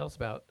 Tell us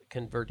about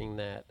converting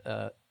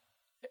that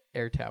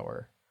air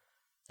tower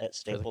at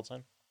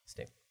Stapleton.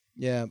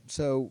 Yeah,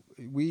 so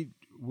we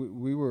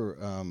were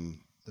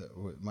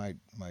my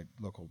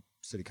local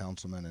city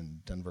councilman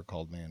in Denver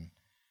called me and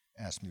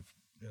asked me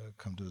to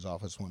come to his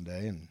office one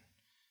day, and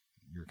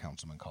your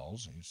councilman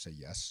calls and you say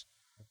yes,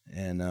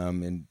 and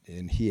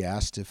he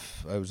asked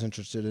if I was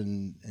interested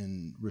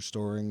in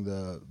restoring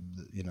the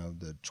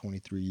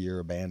 23-year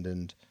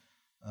abandoned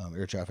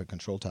air traffic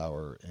control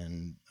tower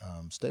in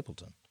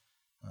Stapleton,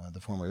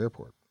 the former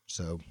airport.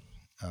 So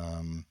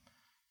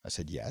I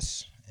said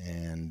yes,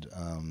 and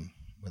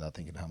without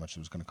thinking how much it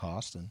was going to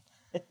cost. And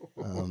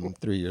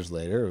 3 years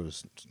later, I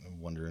was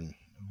wondering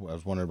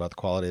about the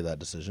quality of that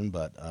decision,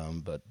 but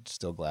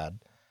still glad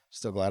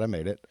I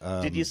made it.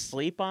 Did you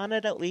sleep on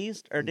it at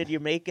least, or did you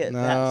make it?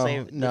 No,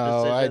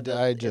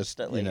 I just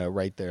instantly?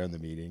 Right there in the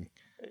meeting,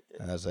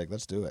 and I was like,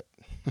 let's do it.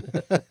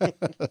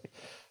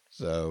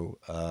 So,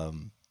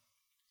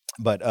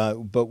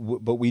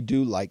 but we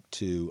do like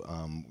to,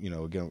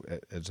 again,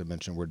 as I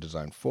mentioned, we're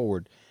design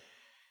forward.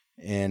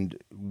 And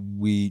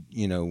we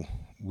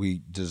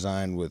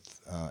design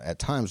with at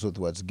times with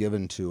what's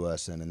given to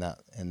us, and in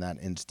that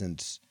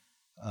instance,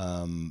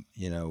 having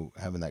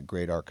that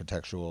great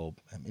architectural.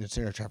 I mean, it's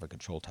an air traffic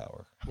control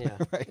tower, yeah.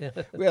 Right?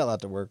 We had a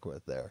lot to work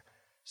with there.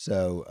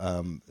 So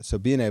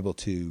being able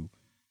to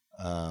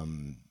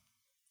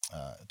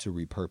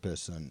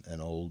repurpose an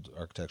old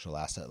architectural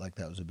asset like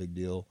that was a big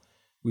deal.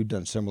 We've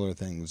done similar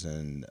things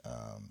in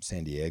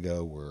San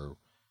Diego, where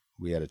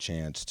we had a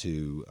chance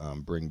to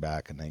bring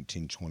back a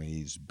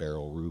 1920s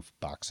barrel roof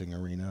boxing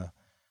arena.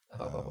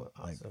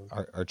 Awesome.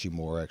 Archie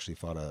Moore actually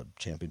fought a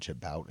championship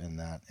bout in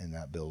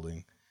that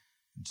building.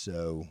 And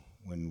so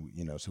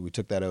so we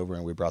took that over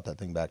and we brought that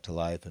thing back to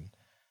life, and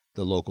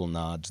the local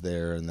nods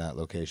there in that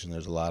location.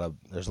 There's a lot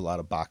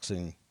of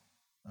boxing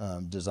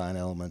design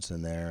elements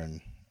in there,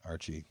 and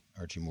Archie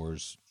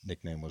Moore's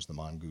nickname was the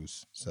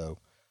Mongoose. So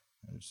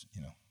there's,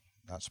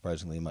 not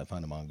surprisingly, you might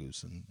find a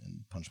mongoose in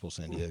Punch Bowl,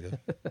 San Diego.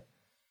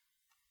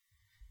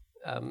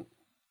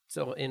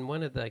 So in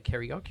one of the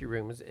karaoke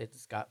rooms,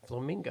 it's got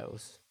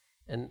flamingos,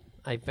 and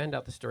I found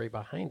out the story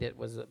behind it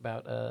was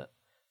about a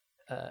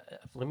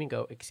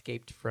flamingo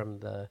escaped from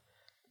the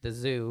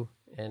zoo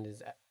and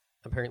is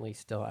apparently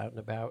still out and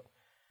about.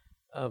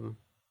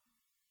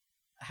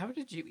 How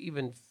did you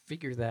even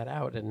figure that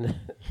out? And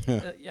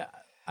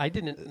I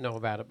didn't know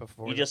about it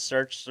before. You just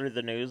searched through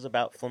the news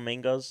about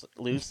flamingos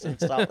loose in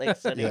Salt Lake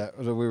City. Yeah,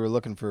 so we were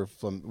looking for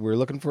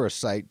a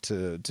site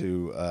to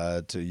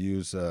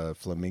use a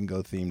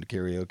flamingo themed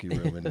karaoke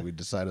room, and we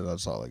decided on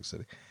Salt Lake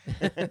City.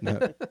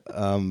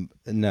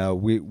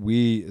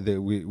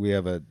 We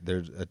have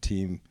there's a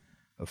team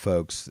of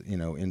folks,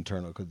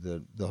 internal.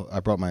 Because I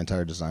brought my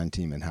entire design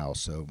team in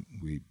house, so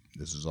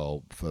this is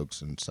all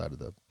folks inside of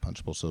the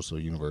Punch Bowl Social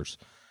Universe.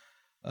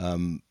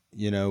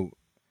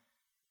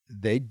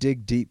 They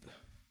dig deep.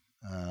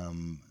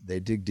 They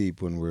dig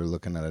deep when we're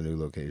looking at a new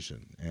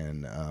location,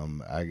 and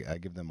I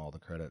give them all the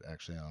credit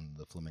actually on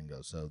the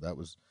flamingo. So that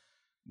was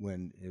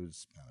when it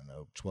was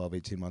 12,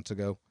 18 months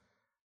ago.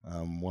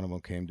 One of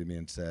them came to me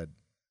and said,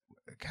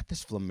 "I got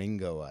this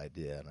flamingo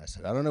idea," and I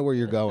said, "I don't know where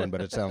you're going,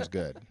 but it sounds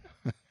good."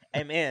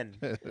 I'm in.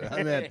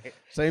 I'm in.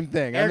 Same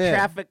thing. Air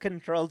traffic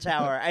control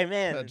tower. I'm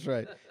in. That's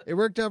right. It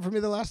worked out for me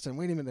the last time.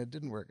 Wait a minute, it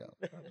didn't work out.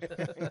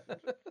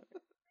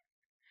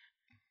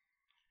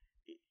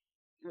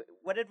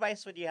 What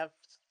advice would you have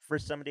for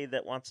somebody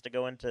that wants to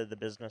go into the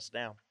business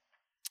now?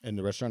 In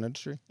the restaurant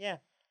industry? Yeah.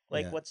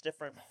 What's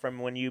different from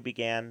when you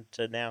began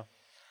to now?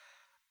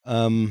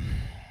 The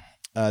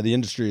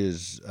industry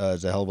is a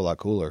hell of a lot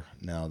cooler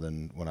now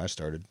than when I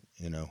started.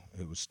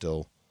 It was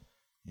still,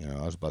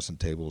 I was bussing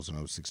tables when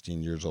I was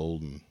 16 years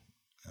old, and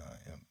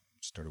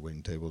started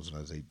waiting tables when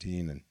I was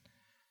 18, and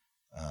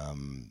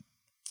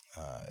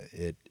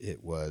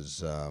it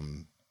was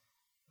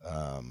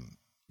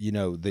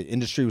the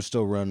industry was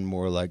still run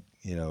more like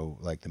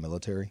the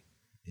military.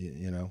 I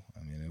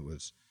mean,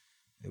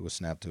 it was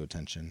snapped to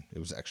attention. It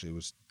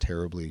was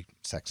terribly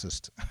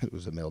sexist. It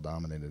was a male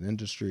dominated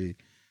industry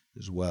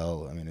as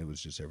well. I mean, it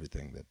was just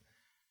everything that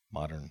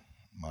modern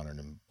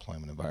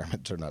employment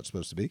environments are not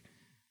supposed to be.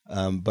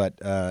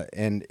 But I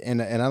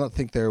don't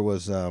think there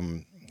was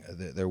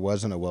there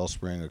wasn't a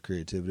wellspring of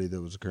creativity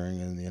that was occurring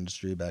in the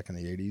industry back in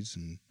the 80s,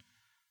 and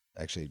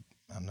actually,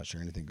 I'm not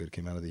sure anything good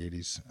came out of the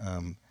 80s.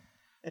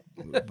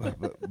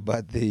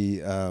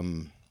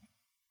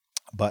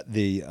 But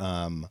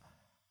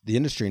the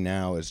industry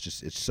now is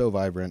just, it's so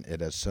vibrant.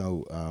 It has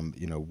so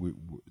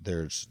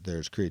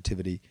there's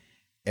creativity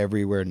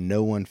everywhere.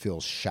 No one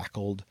feels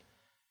shackled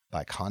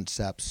by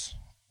concepts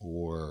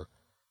or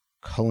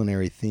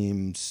culinary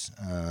themes.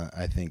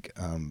 I think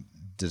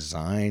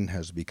design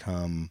has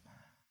become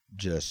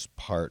just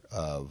part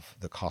of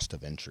the cost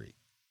of entry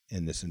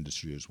in this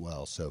industry as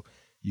well. So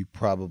you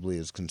probably,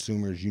 as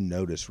consumers, you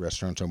notice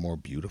restaurants are more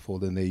beautiful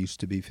than they used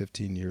to be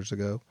 15 years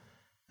ago.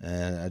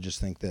 And I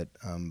just think that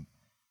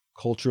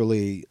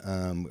culturally,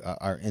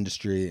 our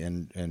industry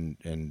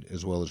and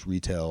as well as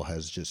retail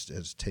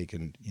has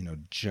taken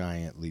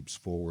giant leaps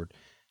forward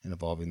in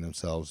evolving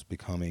themselves,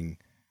 becoming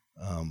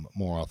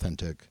more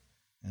authentic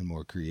and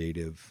more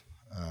creative.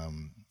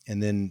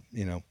 And then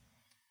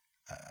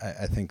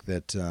I think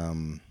that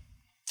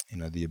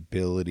the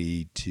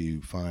ability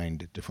to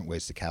find different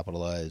ways to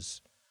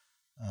capitalize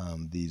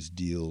these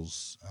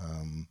deals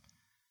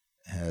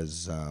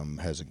has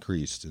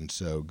increased, and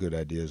so good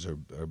ideas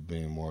are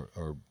being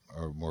more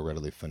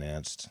readily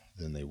financed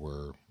than they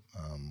were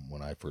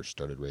when I first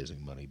started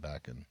raising money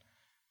back in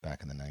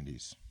the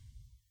 90s.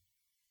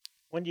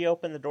 When do you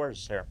open the doors,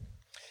 sir?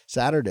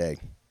 Saturday.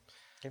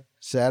 Okay.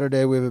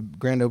 Saturday we have a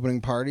grand opening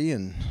party,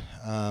 and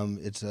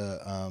it's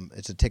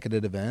a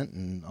ticketed event,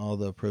 and all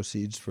the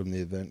proceeds from the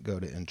event go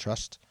to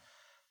Entrust,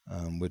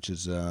 which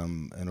is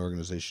an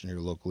organization here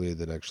locally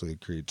that actually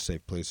creates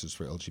safe places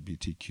for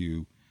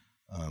LGBTQ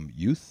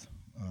youth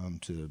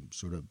to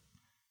sort of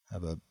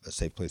have a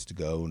safe place to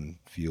go and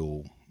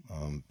feel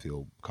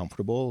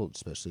comfortable,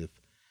 especially if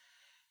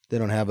they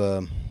don't have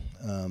the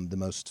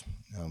most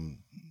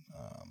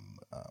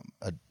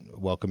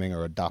welcoming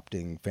or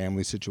adopting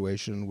family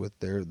situation with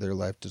their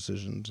life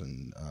decisions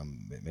and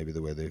maybe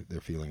the way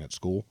they're feeling at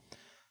school.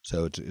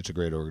 So it's a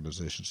great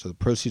organization. So the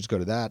proceeds go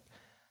to that.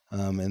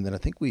 And then I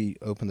think we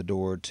open the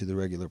door to the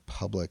regular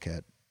public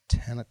at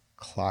 10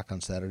 o'clock on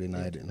Saturday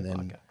night,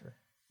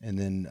 and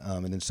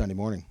then Sunday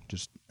morning,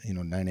 just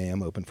 9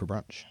 a.m. open for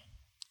brunch.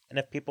 And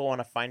if people want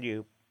to find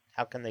you,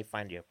 how can they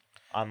find you?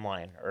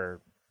 Online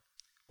or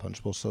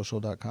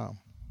punchbowlsocial.com.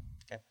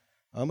 Okay.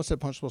 I almost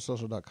said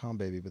punchbowlsocial.com,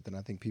 baby, but then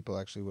I think people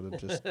actually would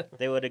have just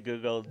they would have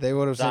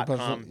Googled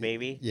 .com,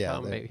 baby. Yeah,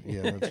 baby.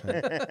 Yeah, that's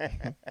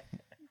right.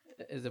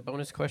 Is it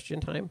bonus question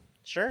time?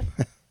 Sure.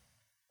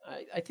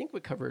 I think we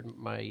covered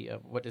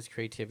what does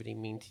creativity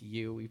mean to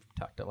you? We've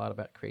talked a lot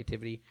about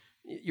creativity.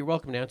 You're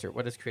welcome to answer it.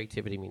 What does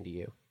creativity mean to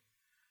you?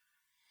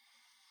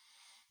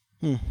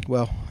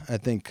 Well, I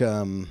think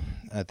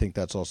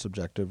that's all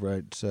subjective,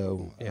 right?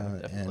 So,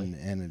 definitely.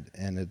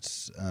 and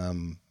it's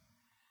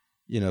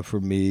for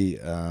me,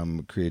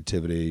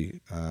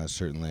 creativity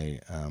certainly.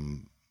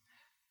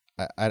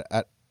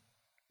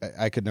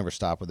 I could never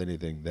stop with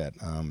anything that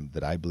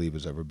I believe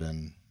has ever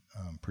been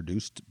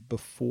produced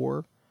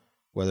before,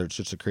 whether it's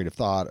just a creative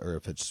thought or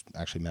if it's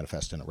actually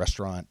manifest in a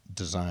restaurant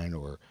design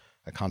or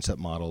a concept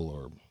model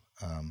or.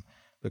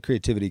 But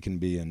creativity can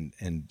be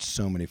in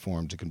so many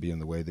forms. It can be in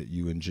the way that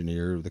you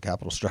engineer the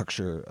capital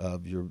structure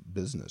of your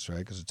business, right?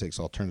 Because it takes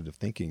alternative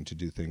thinking to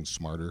do things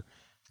smarter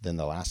than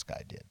the last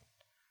guy did,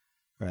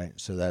 right?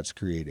 So that's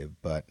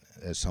creative. But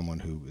as someone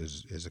who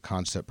is a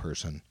concept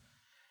person,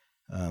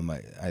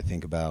 I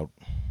think about,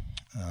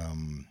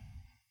 I'm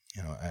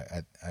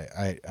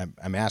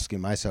asking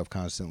myself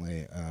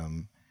constantly,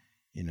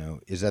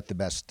 is that the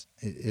best?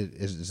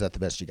 Is that the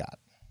best you got?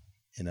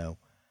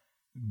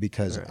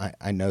 Because right.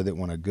 I know that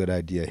when a good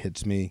idea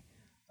hits me,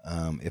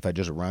 if I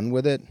just run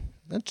with it,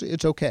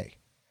 it's okay.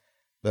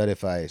 But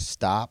if I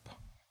stop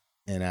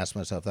and ask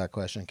myself that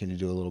question, can you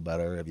do a little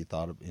better? Have you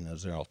thought of,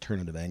 is there an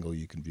alternative angle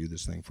you can view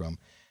this thing from?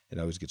 It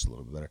always gets a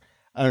little bit better.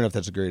 I don't know if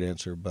that's a great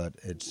answer, but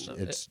it's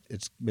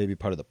maybe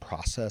part of the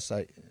process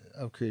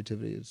of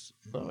creativity. It's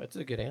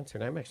a good answer,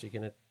 and I'm actually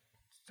going to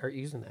start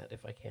using that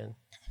if I can.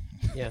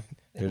 Yeah.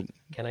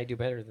 Can I do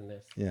better than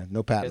this? Yeah,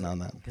 no patent on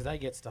that. Because I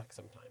get stuck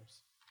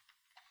sometimes.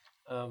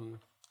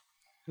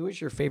 Who is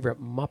your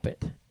favorite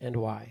Muppet and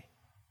why?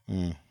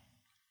 I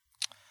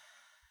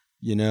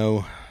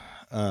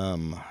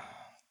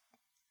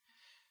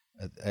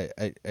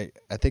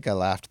think I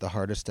laughed the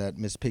hardest at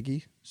Miss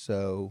Piggy,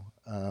 so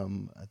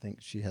I think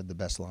she had the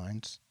best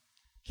lines.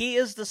 He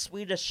is the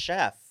Swedish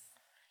chef.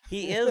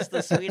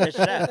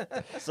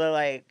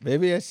 So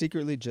maybe I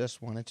secretly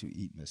just wanted to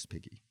eat Miss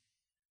Piggy.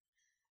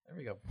 There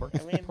we go.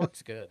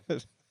 Pork's good.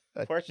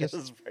 Pork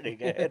is pretty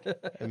good.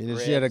 I mean,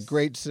 she had a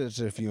great sense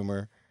of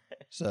humor,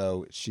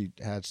 so she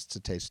has to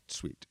taste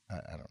sweet.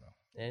 I don't know.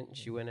 And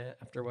she went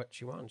after what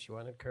she wanted. She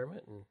wanted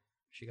Kermit, and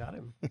she got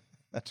him.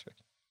 That's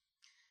right.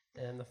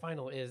 And the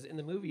final is, in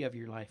the movie of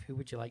your life, who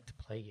would you like to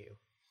play you?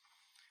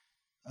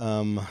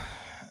 I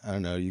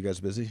don't know. You guys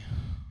busy?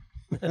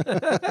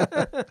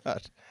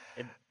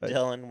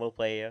 Dylan will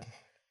play you.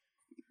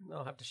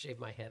 I'll have to shave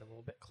my head a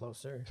little bit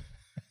closer.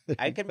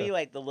 I can be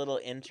like the little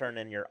intern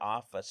in your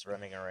office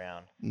running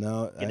around,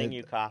 getting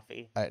you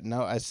coffee.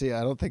 I see.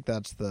 I don't think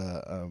that's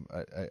the.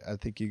 I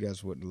think you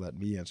guys wouldn't let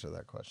me answer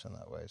that question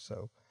that way.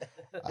 So,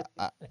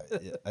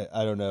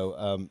 I don't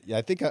know. Yeah,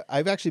 I think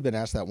I've actually been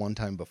asked that one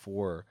time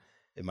before.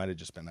 It might have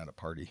just been at a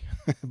party,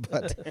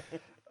 but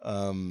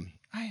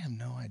I have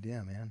no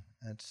idea, man.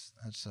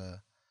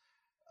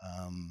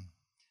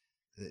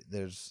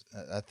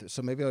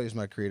 So maybe I'll use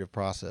my creative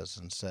process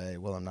and say,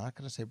 well, I'm not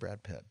going to say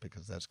Brad Pitt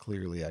because that's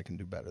clearly I can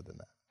do better than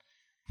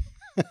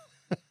that.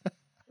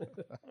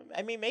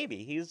 I mean,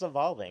 maybe he's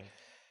evolving.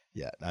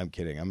 Yeah, I'm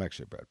kidding. I'm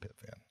actually a Brad Pitt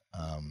fan.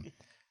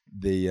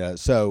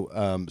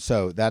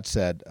 So that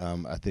said,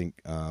 I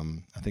think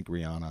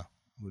Rihanna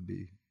would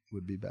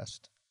be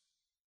best.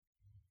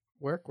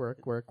 Work.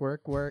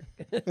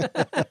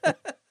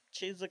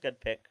 She's a good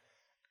pick.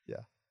 Yeah.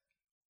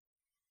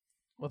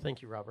 Well,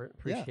 thank you, Robert.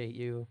 Appreciate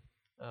you.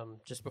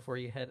 Just before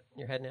you're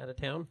heading out of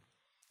town.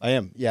 I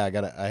am. Yeah,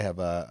 I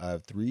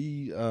have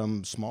 3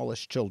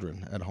 smallish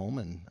children at home,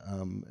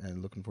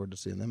 and looking forward to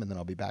seeing them. And then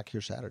I'll be back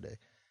here Saturday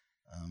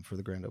for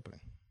the grand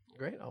opening.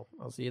 Great.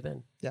 I'll see you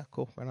then. Yeah,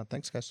 cool. Right on.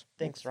 Thanks, guys.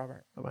 Thanks,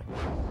 Robert. Bye-bye.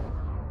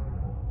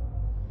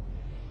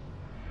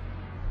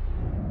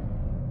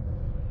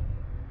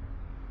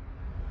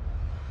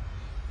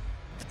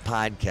 The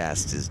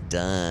podcast is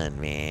done,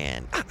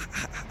 man.